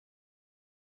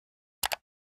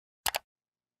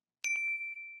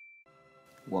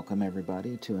Welcome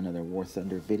everybody to another War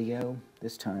Thunder video.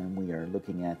 This time we are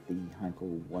looking at the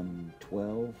Heinkel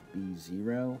 112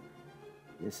 B-0.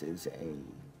 This is a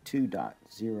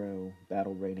 2.0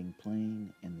 battle rating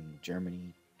plane in the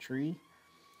Germany tree.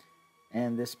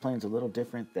 And this plane's a little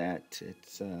different that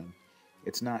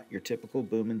it's not your typical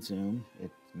boom and zoom.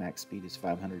 Its max speed is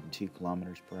 502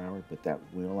 kilometers per hour, but that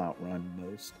will outrun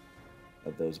most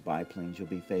of those biplanes you'll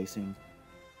be facing.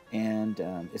 And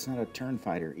it's not a turn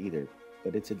fighter either,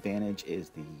 but its advantage is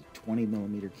the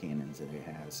 20mm cannons that it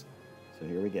has. So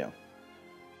here we go.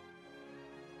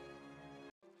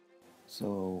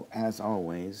 So as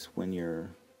always, when you're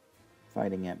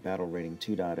fighting at battle rating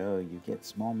 2.0, you get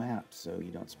small maps, so you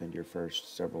don't spend your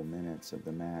first several minutes of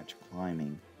the match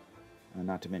climbing.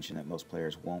 Not to mention that most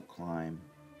players won't climb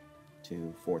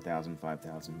to 4,000,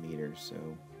 5,000 meters, so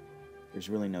there's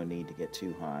really no need to get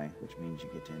too high, which means you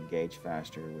get to engage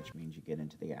faster, which means you get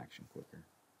into the action quicker.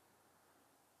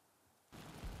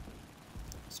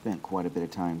 Spent quite a bit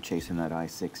of time chasing that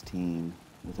I-16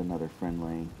 with another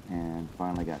friendly, and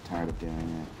finally got tired of doing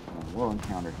it. We'll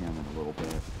encounter him in a little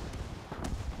bit,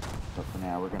 but for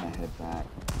now we're going to head back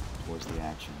towards the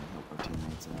action and help our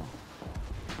teammates out.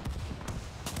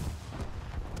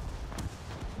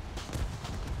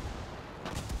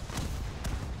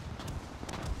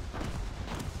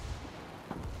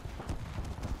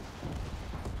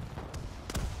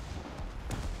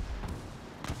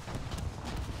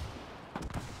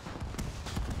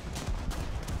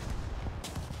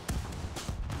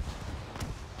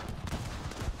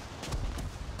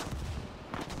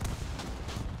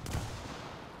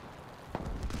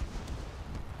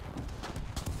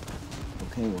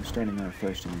 Okay, we're starting our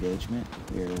first engagement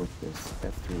here with this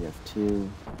F3-F2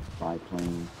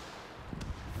 biplane.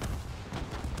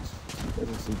 He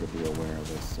doesn't seem to be aware of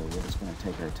this, so we're just going to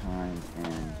take our time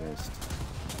and just...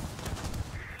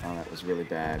 Oh, that was really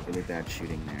bad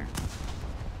shooting there.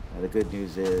 The good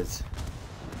news is,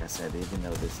 like I said, even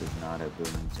though this is not a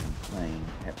boom and zoom plane,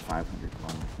 at 500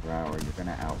 kilometers per hour, you're going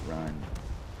to outrun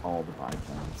all the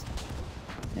biplanes,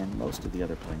 and most of the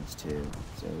other planes too.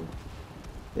 So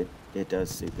it does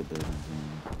suit the boom and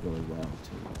zoom really well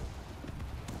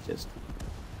to just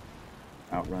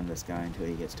outrun this guy until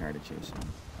he gets tired of chasing him.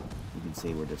 You can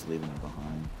see we're just leaving him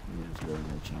behind. There's really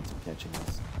no chance of catching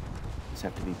us. Just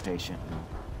have to be patient and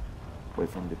wait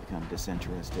for him to become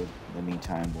disinterested. In the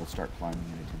meantime, we'll start climbing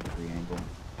at a 10-degree angle,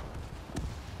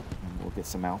 and we'll get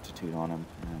some altitude on him,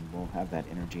 and we'll have that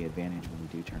energy advantage when we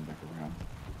do turn back around.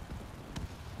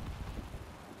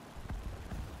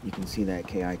 You can see that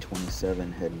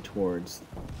Ki-27 heading towards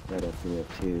that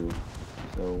F3-F2,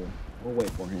 so we'll wait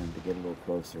for him to get a little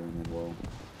closer, and then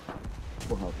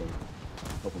we'll help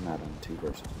him out on 2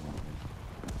 versus 1.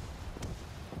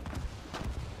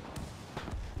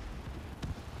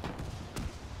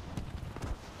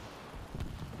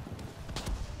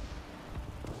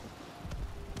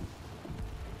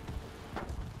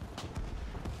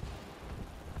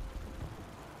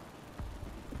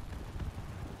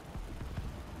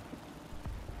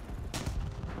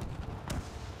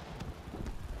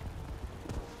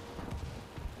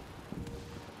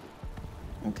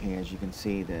 Okay, as you can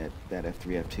see, that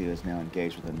F3-F2 is now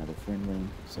engaged with another friendly,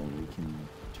 so we can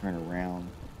turn around.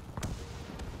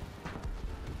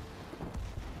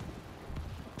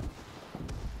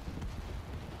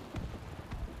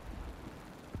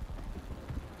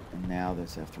 And now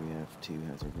this F3-F2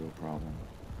 has a real problem.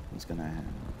 He's going to have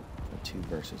a 2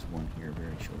 versus 1 here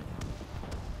very shortly.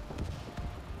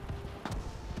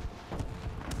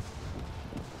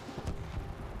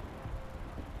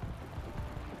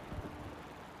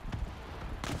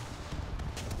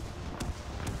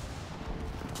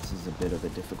 Is a bit of a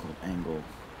difficult angle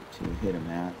to hit him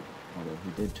at, although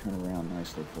he did turn around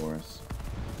nicely for us.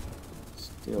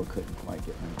 Still couldn't quite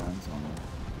get my guns on him.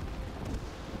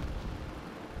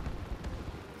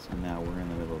 So now we're in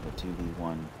the middle of a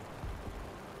 2v1.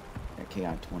 That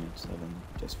Ki-27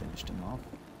 just finished him off.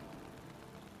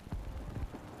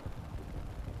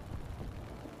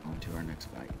 On to our next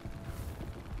fight.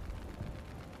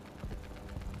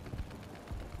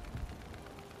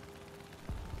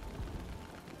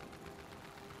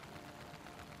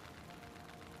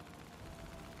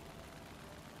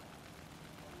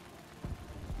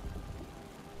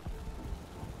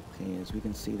 As we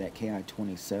can see, that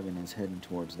Ki-27 is heading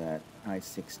towards that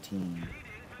I-16,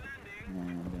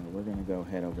 and we're going to go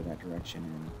head over that direction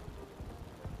and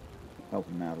help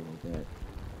him out a little bit.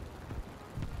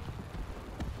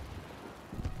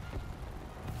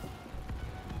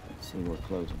 See, we're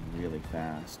closing really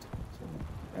fast, so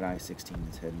that I-16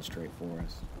 is heading straight for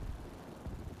us.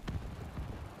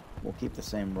 We'll keep the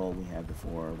same role we had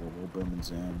before. We'll boom and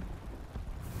zoom.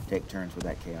 Take turns with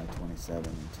that Ki-27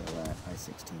 until that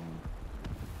I-16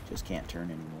 just can't turn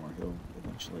anymore. He'll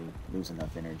eventually lose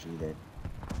enough energy that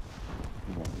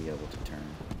he won't be able to turn.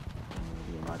 And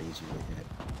it'll be a lot easier to hit.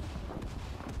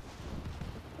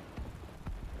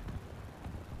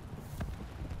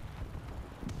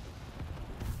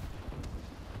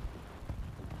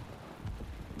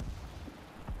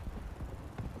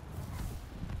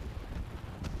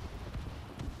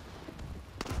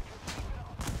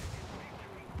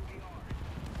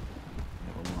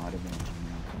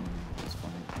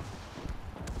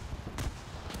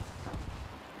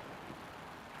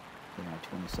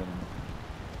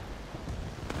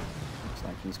 Looks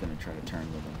like he's going to try to turn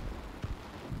with him.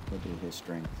 He'll do his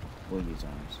strength. We'll use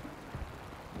ours.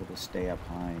 We'll just stay up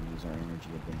high and use our energy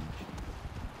advantage.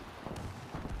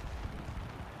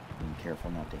 Being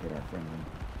careful not to hit our friendly.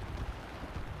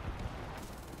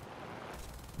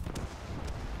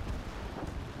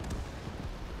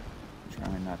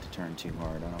 Trying not to turn too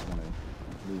hard. I don't want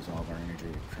to lose all of our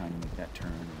energy trying to make that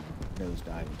turn and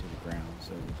nosedive into the ground.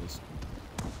 So we'll just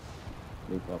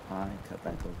loop up high, cut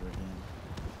back over again.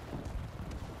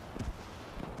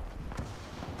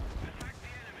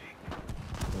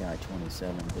 The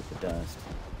I-27 bit the dust.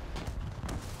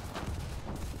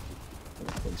 Put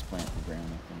a face plant in the ground,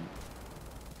 I think.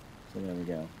 So there we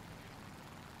go.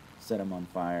 Set him on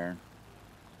fire.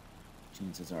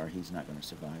 Chances are he's not going to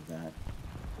survive that.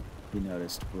 You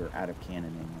noticed we're out of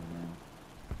cannon ammo now.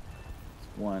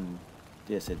 One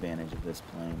disadvantage of this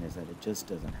plane is that it just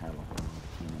doesn't have a whole lot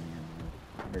of cannon ammo.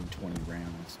 120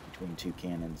 rounds between two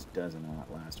cannons does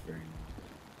not last very long.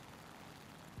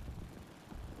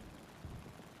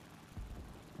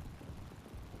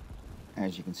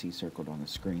 As you can see circled on the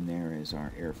screen there is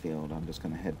our airfield. I'm just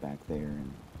going to head back there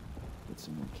and get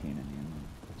some more cannon ammo.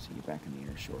 See you back in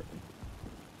the air shortly.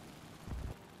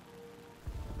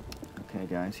 Okay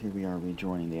guys, here we are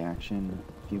rejoining the action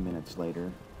a few minutes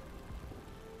later.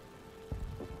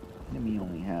 Enemy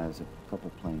only has a couple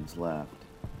planes left.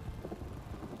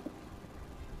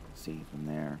 See from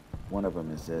there. One of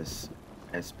them is this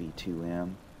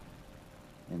SB-2M,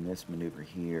 and this maneuver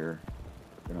here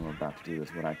that I'm about to do is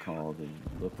what I call the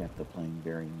look at the plane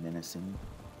very menacing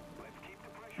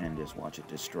and just watch it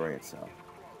destroy itself.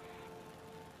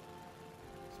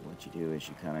 So what you do is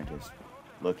you kind of just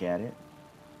look at it,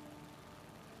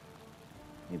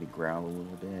 maybe growl a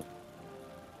little bit,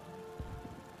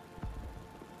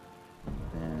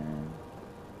 and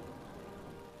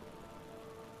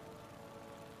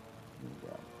here we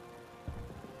go.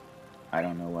 I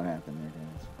don't know what happened there,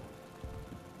 guys.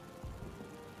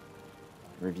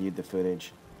 Reviewed the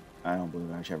footage. I don't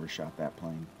believe I ever shot that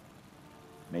plane.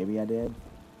 Maybe I did,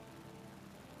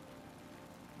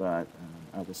 but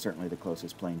I was certainly the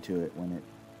closest plane to it when it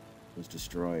was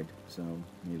destroyed, so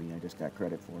maybe I just got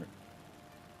credit for it.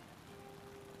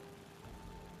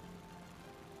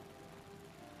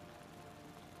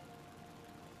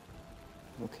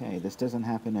 Okay, this doesn't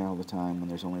happen all the time when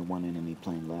there's only one enemy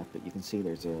plane left, but you can see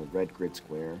there's a red grid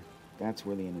square. That's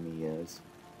where the enemy is.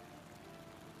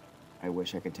 I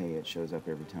wish I could tell you it shows up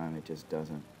every time, it just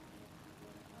doesn't.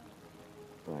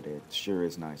 But it sure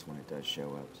is nice when it does show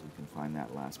up, so you can find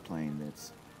that last plane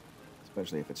that's,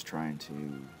 especially if it's trying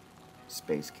to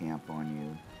space camp on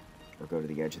you, or go to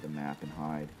the edge of the map and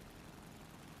hide.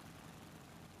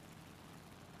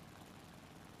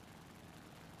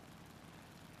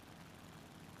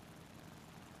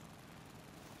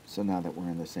 So now that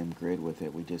we're in the same grid with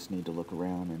it, we just need to look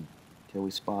around until we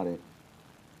spot it.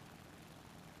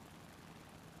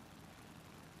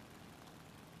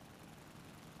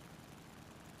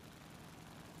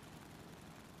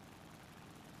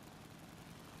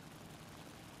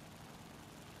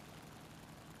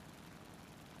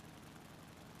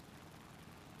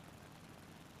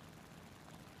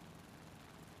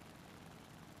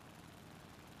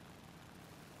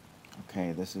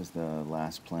 Okay, this is the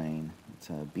last plane. It's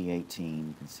a B-18.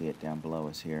 You can see it down below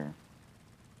us here.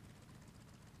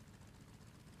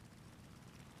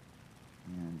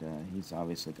 And he's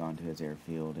obviously gone to his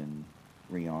airfield and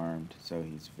rearmed, so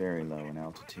he's very low in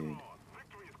altitude.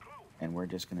 And we're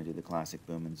just going to do the classic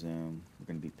boom and zoom. We're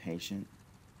going to be patient.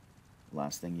 The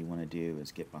last thing you want to do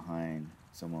is get behind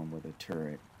someone with a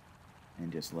turret and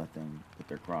just let them put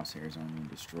their crosshairs on you and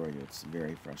destroy you. It's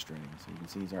very frustrating. So you can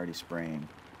see he's already spraying.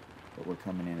 But we're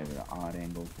coming in at an odd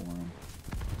angle for him.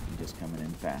 He's just coming in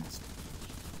fast.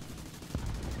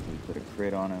 We put a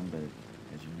crit on him, but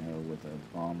as you know, with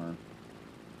a bomber,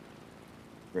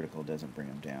 critical doesn't bring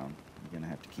him down. You're going to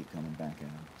have to keep coming back at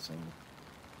him. So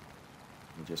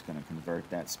we're just going to convert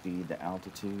that speed to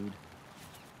altitude.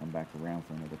 come back around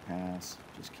for another pass.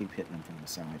 Just keep hitting him from the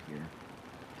side here,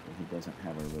 so he doesn't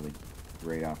have a really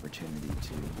great opportunity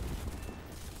to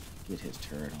get his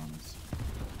turret on us.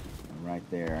 And right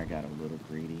there, I got a little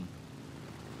greedy,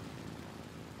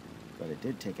 but it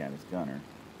did take out his gunner,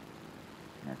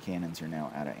 and our cannons are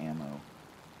now out of ammo.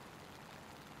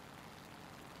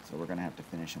 So we're going to have to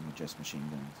finish him with just machine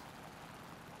guns.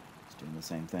 It's doing the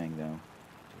same thing though.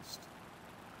 Just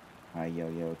high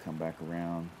yo-yo, come back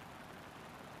around.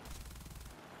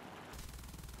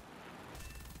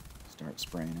 Start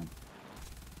spraying him.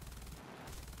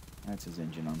 That's his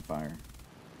engine on fire.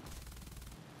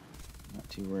 Not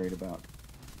too worried about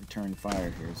return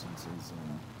fire here since his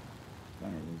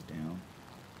gunner was down.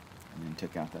 And then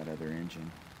took out that other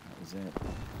engine. That was it.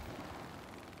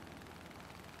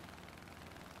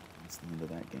 That's the end of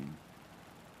that game.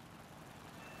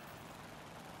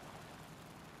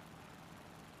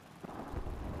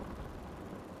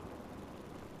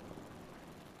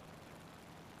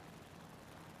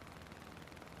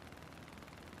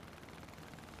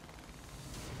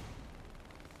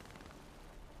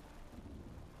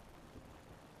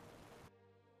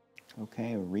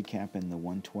 Okay, we're recapping the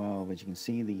 112. As you can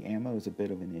see, the ammo is a bit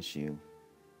of an issue.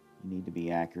 You need to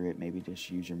be accurate. Maybe just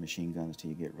use your machine guns till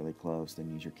you get really close,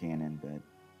 then use your cannon. But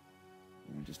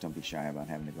just don't be shy about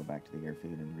having to go back to the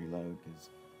airfield and reload, because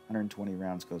 120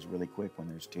 rounds goes really quick when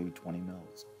there's two 20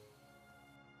 mils.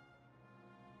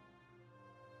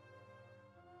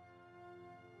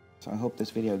 So I hope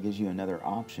this video gives you another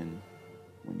option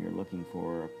when you're looking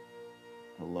for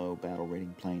a low battle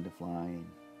rating plane to fly.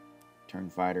 Turn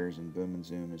fighters and boom and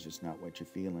zoom is just not what you're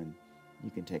feeling. You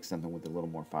can take something with a little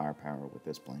more firepower with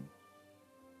this plane.